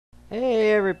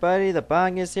Hey everybody, the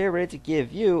Bong is here ready to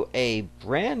give you a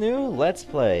brand new Let's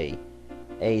Play.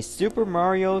 A Super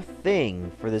Mario thing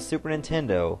for the Super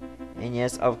Nintendo. And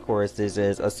yes, of course, this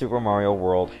is a Super Mario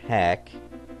World hack.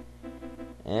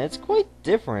 And it's quite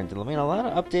different. I mean, a lot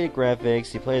of updated graphics,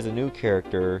 he plays a new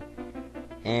character,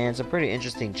 and some pretty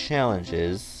interesting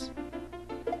challenges.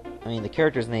 I mean, the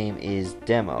character's name is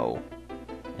Demo,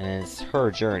 and it's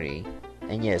her journey.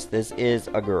 And yes, this is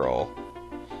a girl.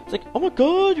 It's like, oh my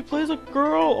god, you play as a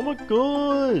girl! Oh my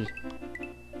god!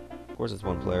 Of course it's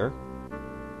one player.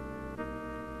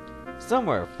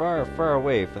 Somewhere far, far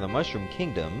away from the Mushroom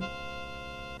Kingdom.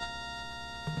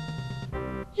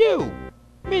 You!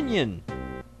 Minion!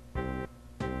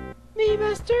 Me,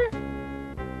 Master?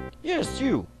 Yes,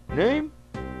 you. Name?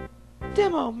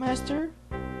 Demo, Master.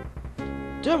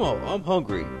 Demo, I'm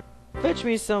hungry. Fetch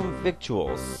me some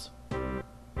victuals.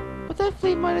 But that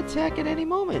fleet might attack at any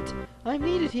moment. I'm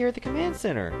needed here at the command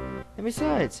center. And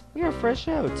besides, we are fresh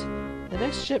out. The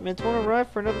next shipment won't arrive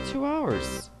for another 2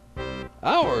 hours.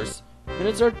 Hours?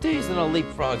 Minutes are days and I'll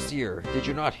leapfrogs here. Did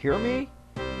you not hear me?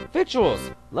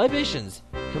 Victuals, libations,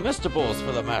 comestibles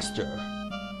for the master.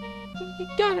 You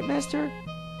got it, Master.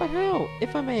 But how,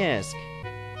 if I may ask?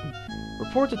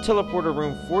 Report to teleporter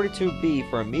room 42B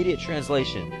for immediate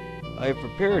translation. I have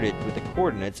prepared it with the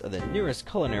coordinates of the nearest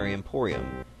culinary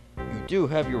emporium. You do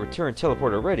have your return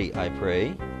teleporter ready, I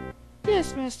pray?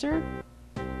 Yes, Master.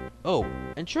 Oh,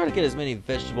 and try to get as many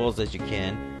vegetables as you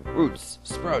can. Roots,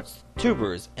 sprouts,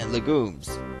 tubers, and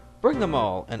legumes. Bring them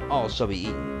all, and all shall be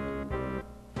eaten.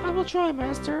 I will try,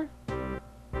 Master.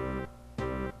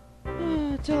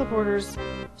 Teleporters.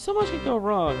 So much can go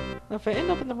wrong. Now if I end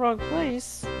up in the wrong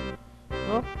place...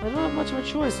 Well, I don't have much of a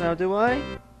choice now, do I?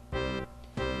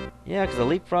 Yeah, because the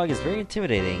leapfrog is very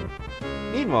intimidating.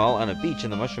 Meanwhile, on a beach in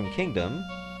the Mushroom Kingdom...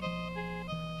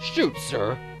 Shoot,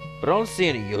 sir! But I don't see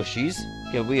any Yoshis.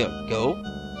 Can we go?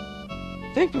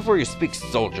 Think before you speak,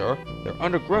 soldier. They're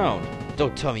underground.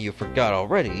 Don't tell me you forgot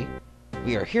already.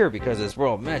 We are here because His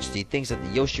Royal Majesty thinks that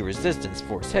the Yoshi Resistance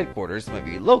Force headquarters might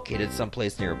be located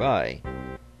someplace nearby.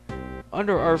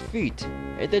 Under our feet.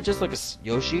 Ain't that just like a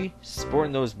Yoshi,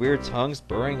 sporting those weird tongues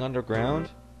burrowing underground?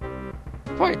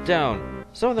 Quiet down.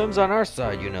 Some of them's on our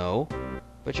side, you know.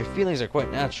 But your feelings are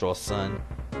quite natural, son.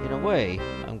 In a way,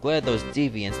 I'm glad those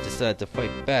deviants decided to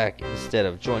fight back instead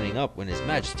of joining up when His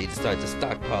Majesty decided to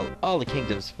stockpile all the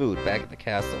kingdom's food back at the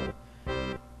castle.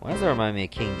 Why does that remind me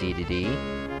of King Dedede?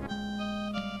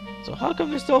 So how come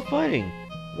they're still fighting?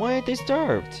 Why ain't they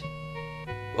starved?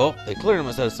 Well, they clearly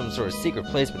must have some sort of secret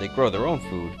place where they grow their own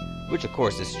food, which of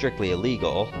course is strictly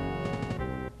illegal.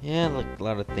 Yeah, like a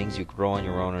lot of things you grow on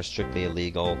your own are strictly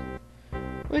illegal.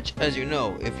 Which, as you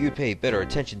know, if you pay better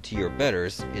attention to your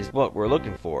betters, is what we're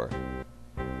looking for.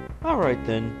 Alright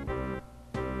then.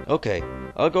 Okay,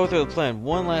 I'll go through the plan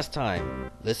one last time.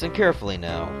 Listen carefully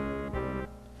now.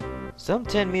 Some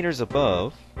 10 meters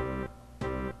above...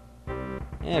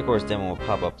 And of course Demo will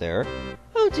pop up there.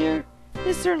 Oh dear,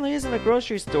 this certainly isn't a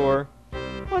grocery store.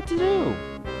 What to do?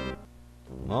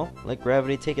 Well, let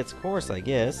gravity take its course, I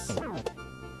guess.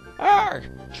 Arr!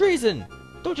 Treason!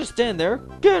 Don't just stand there,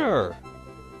 get her!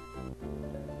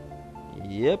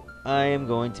 Yep, I am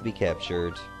going to be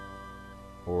captured.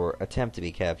 Or attempt to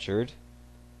be captured.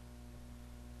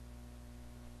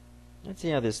 Let's see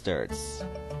how this starts.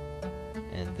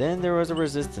 And then there was a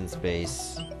resistance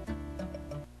base.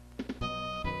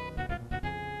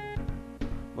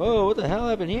 Whoa, what the hell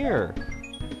happened here?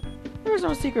 There's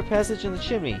no secret passage in the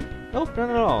chimney. Nope, none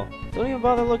at all. Don't even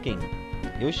bother looking.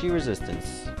 Yoshi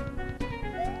Resistance.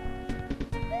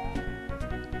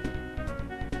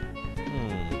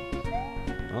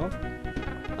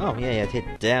 Oh, yeah, you had to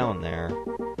hit down there.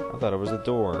 I thought it was a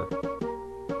door.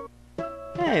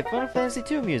 Hey, Final Fantasy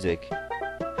II music.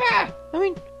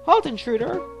 Halt,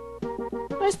 intruder!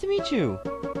 Nice to meet you.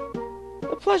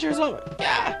 The pleasure is all...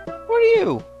 Ah! What are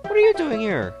you? What are you doing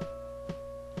here?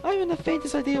 I haven't the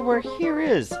faintest idea where here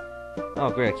is.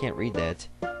 Oh, great, I can't read that.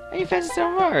 Any fancy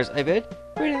stuff of ours, I bet?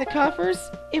 Raiding the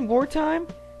coffers? In wartime?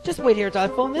 Just wait here till I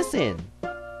phone this in.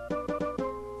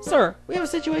 Sir, we have a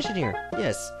situation here.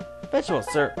 Yes.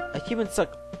 Vegetables, sir. A human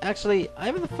suck. Actually, I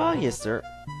haven't the foggiest, sir.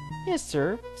 Yes,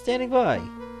 sir. Standing by.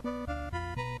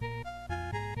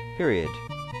 Period.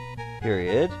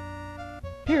 Period.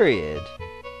 Period.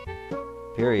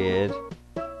 Period.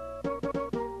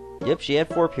 Yep, she had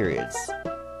 4 periods.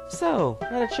 So,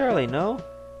 not a Charlie, no?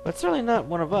 But certainly not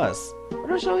one of us.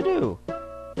 What shall we do?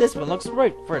 This one looks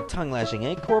right for a tongue-lashing,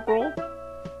 eh, Corporal?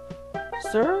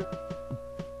 Sir?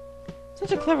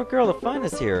 Such a clever girl to find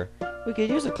us here. We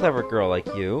could use a clever girl like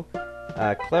you.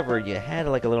 clever. You had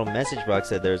like a little message box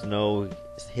that there's no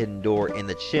hidden door in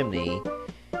the chimney.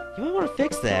 You might want to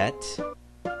fix that.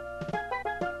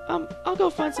 I'll go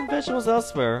find some vegetables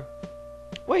elsewhere.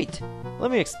 Wait,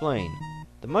 let me explain.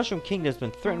 The Mushroom Kingdom's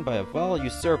been threatened by a vile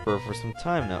usurper for some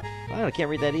time now. I can't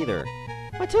read that either.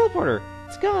 My teleporter!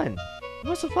 It's gone! I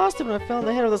must have lost it when I fell in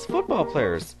the head of those football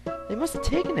players. They must have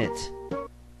taken it.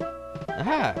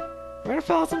 Aha! We're gonna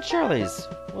follow some Charlies.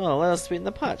 Well, let us sweeten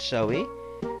the pot, shall we?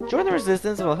 Join the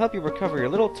resistance and we'll help you recover your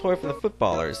little toy from the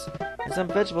footballers. And some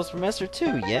vegetables from Esther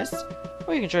too, yes?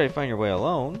 Or you can try to find your way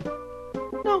alone.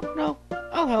 No,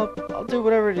 I'll help. I'll do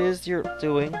whatever it is you're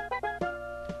doing.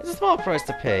 It's a small price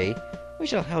to pay. We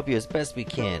shall help you as best we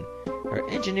can. Our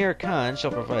engineer Khan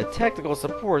shall provide tactical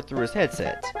support through his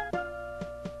headset.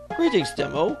 Greetings,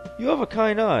 Demo. You have a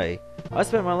kind eye. I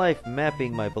spent my life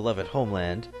mapping my beloved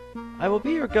homeland. I will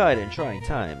be your guide in trying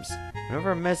times.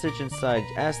 Remember a message inside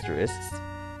asterisks.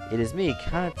 It is me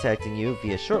contacting you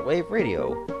via shortwave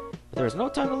radio. But there is no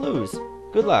time to lose.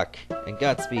 Good luck, and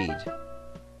Godspeed.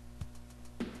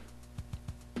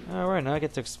 Alright, now I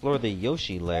get to explore the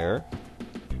Yoshi lair.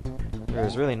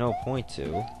 There's really no point to.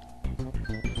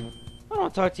 I don't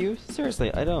want to talk to you.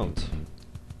 Seriously, I don't.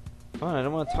 Fine, I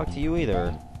don't want to talk to you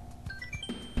either.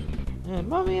 And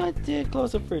Mommy, I did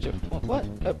close the fridge. What?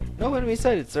 No enemy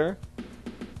sighted, sir.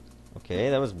 Okay,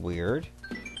 that was weird.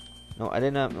 No, I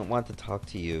did not want to talk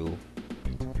to you.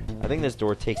 I think this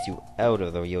door takes you out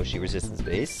of the Yoshi resistance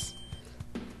base.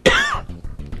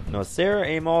 No, Sarah,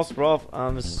 Amos, Rolf,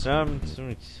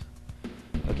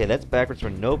 Okay, that's backwards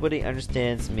where nobody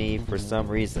understands me for some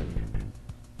reason.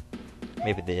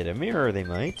 Maybe they hit a mirror, they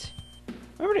might.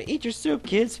 Remember to eat your soup,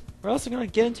 kids. We're also gonna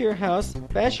get into your house,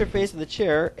 bash your face with a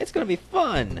chair. It's gonna be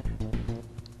fun!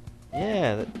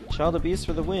 Yeah, child abuse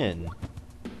for the win.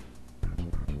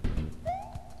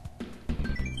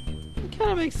 It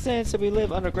kinda makes sense that we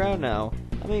live underground now.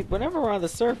 I mean, whenever we're on the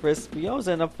surface, we always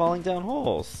end up falling down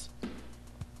holes.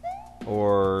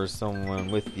 Or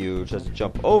someone with you just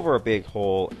jump over a big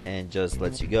hole and just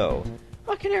lets you go.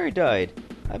 Oh, Canary died.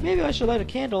 Maybe I should light a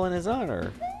candle in his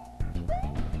honor.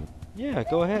 Yeah,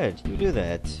 go ahead. You do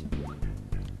that.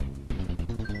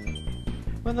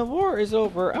 When the war is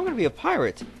over, I'm gonna be a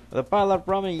pirate. With a bottle of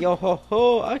rum and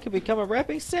yo-ho-ho, I could become a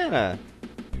rapping Santa.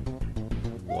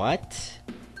 What?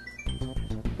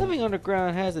 Living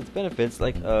underground has its benefits,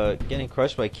 like, getting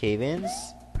crushed by cave-ins.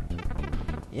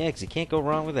 Yeah, 'cause you can't go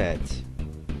wrong with that.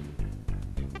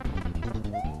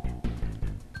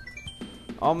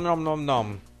 Nom nom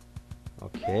nom.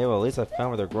 Okay, well at least I found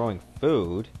where they're growing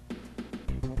food.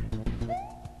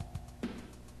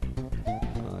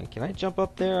 Can I jump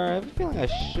up there? I have a feeling I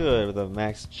should with a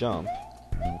max jump.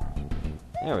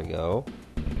 There we go.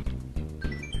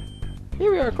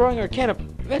 Here we are growing our can of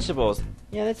vegetables.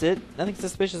 Yeah, that's it. Nothing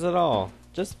suspicious at all.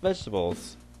 Just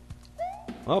vegetables.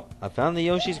 Oh, I found the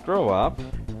Yoshi's Grow Up.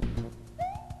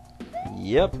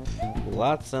 Yep,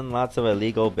 lots and lots of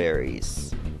illegal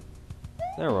berries.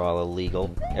 They're all illegal,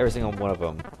 every single one of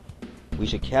them. We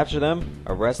should capture them,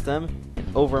 arrest them, and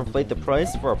overinflate the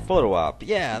price for a photo op.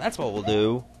 Yeah, that's what we'll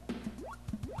do.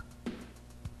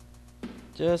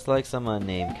 Just like some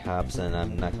unnamed cops, and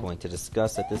I'm not going to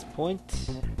discuss at this point.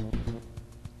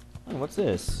 Oh, what's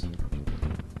this?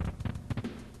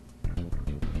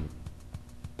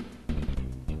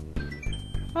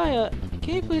 Hi,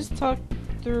 can you please talk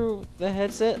through the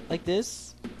headset like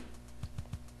this?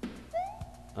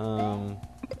 No.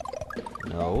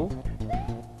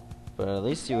 But at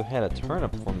least you had a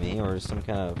turnip for me, or some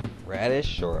kind of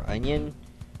radish or onion.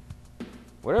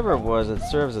 Whatever it was, it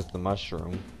serves as the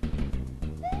mushroom.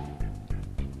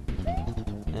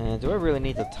 And do I really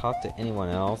need to talk to anyone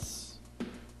else?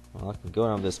 Well, I can go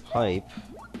down this pipe.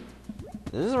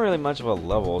 This isn't really much of a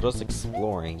level, just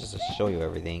exploring, just to show you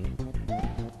everything.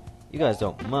 You guys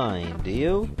don't mind, do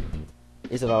you?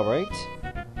 Is it alright?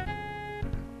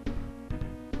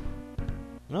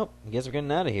 Nope, I guess we're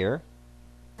getting out of here.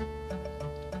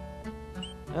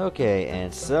 Okay,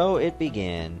 and so it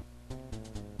began.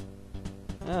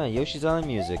 Ah, Yoshi's Island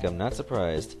music, I'm not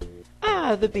surprised.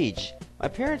 Ah, the beach! My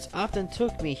parents often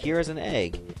took me here as an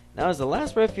egg. Now is the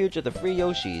last refuge of the free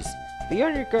Yoshis. Be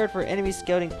on your guard for enemy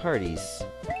scouting parties.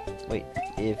 Wait,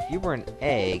 if you were an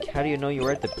egg, how do you know you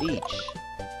were at the beach?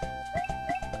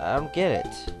 I don't get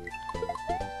it.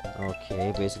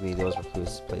 Okay, basically those were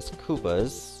placed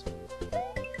Koopas.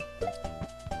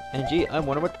 And gee, I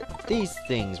wonder what these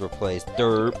things were placed.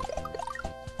 Derp.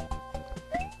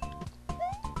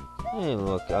 They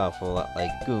look awful lot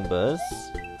like Goombas.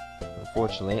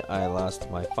 Unfortunately, I lost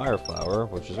my fire flower,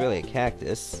 which was really a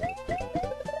cactus.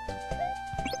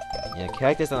 Yeah,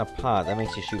 cactus on a pot, that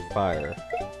makes you shoot fire.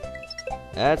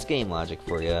 That's game logic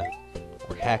for you.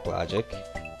 Or hack logic.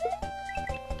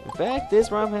 In fact,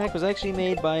 this ROM hack was actually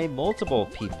made by multiple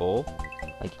people,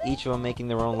 like each of them making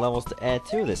their own levels to add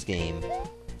to this game.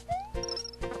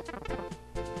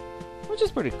 Which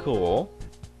is pretty cool.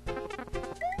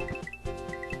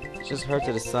 It's just hard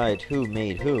to decide who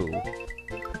made who,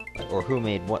 or who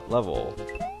made what level.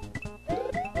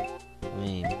 I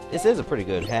mean, this is a pretty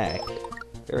good hack.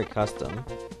 Very custom.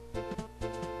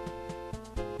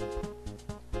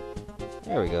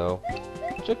 There we go.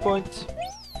 Checkpoint!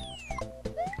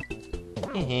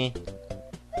 Hehe.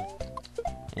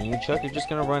 And you, Chuck, you're just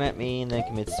gonna run at me and then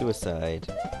commit suicide.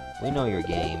 We know your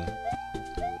game.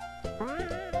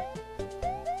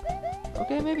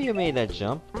 Okay, maybe you made that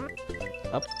jump.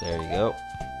 Up, there you go.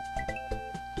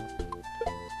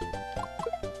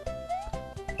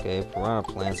 Okay, piranha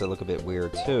plants that look a bit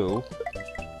weird too.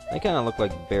 They kind of look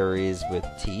like berries with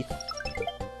teeth.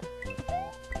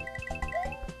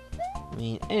 I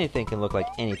mean, anything can look like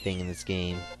anything in this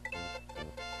game.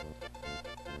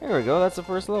 There we go, that's the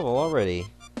first level already.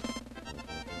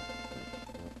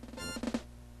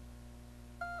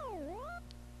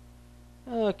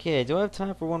 Okay, do I have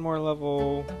time for one more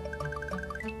level?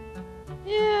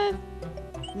 Yeah.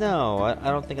 No, I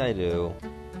don't think I do.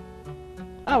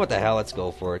 Ah, what the hell, let's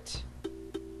go for it.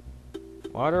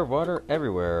 Water, water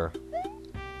everywhere.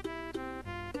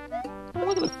 Oh,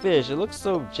 look at the fish, it looks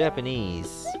so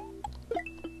Japanese.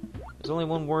 There's only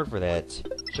one word for that.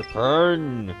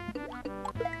 Japan!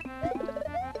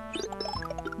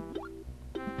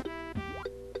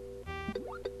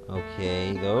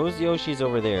 Okay, those Yoshis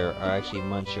over there are actually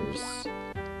munchers.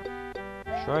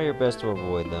 Try your best to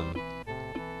avoid them.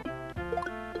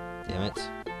 Damn it.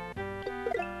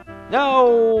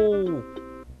 No!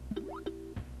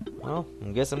 Well, I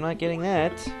guess I'm not getting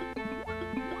that.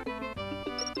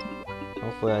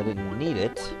 Hopefully I didn't need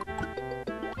it.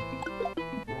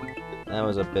 That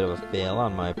was a bit of a fail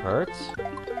on my part.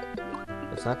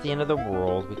 It's not the end of the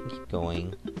world, we can keep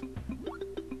going.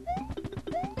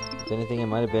 If anything, it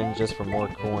might have been just for more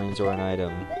coins or an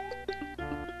item.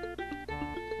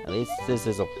 At least this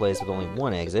is a place with only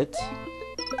one exit.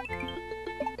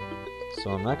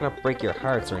 So I'm not gonna break your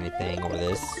hearts or anything over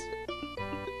this.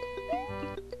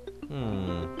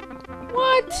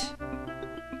 What?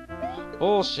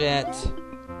 Bullshit!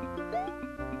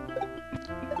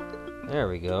 There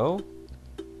we go.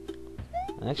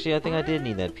 Actually, I think I did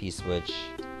need that P-switch.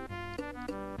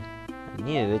 I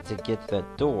needed it to get to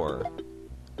that door.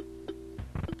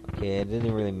 Okay, it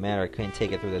didn't really matter, I couldn't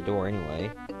take it through the door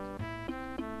anyway.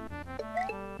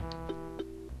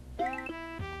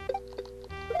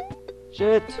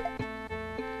 Shit!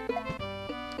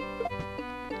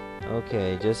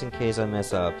 Okay, just in case I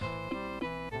mess up.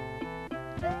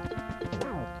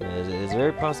 Because it is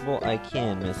very possible I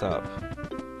can mess up.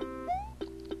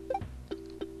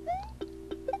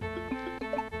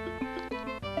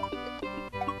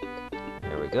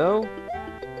 There we go.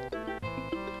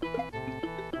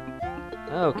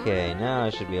 Okay, now I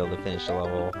should be able to finish the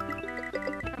level.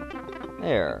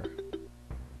 There.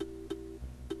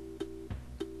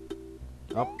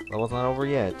 Oh, level's not over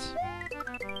yet.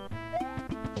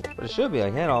 But it should be. I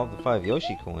had all the 5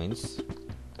 Yoshi coins.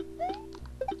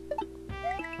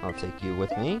 I'll take you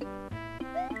with me.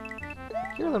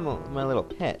 You're my little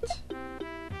pet.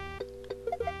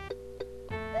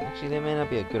 Actually, that may not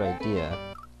be a good idea.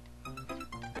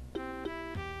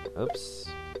 Oops.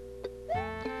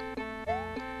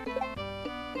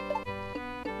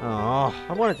 Oh,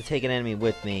 I wanted to take an enemy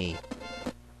with me.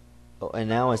 Oh, and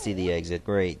now I see the exit.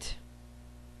 Great.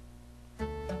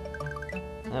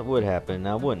 That would happen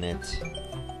now, wouldn't it?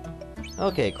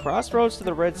 Okay, crossroads to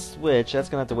the red switch. That's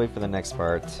gonna have to wait for the next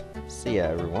part. See ya,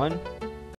 everyone.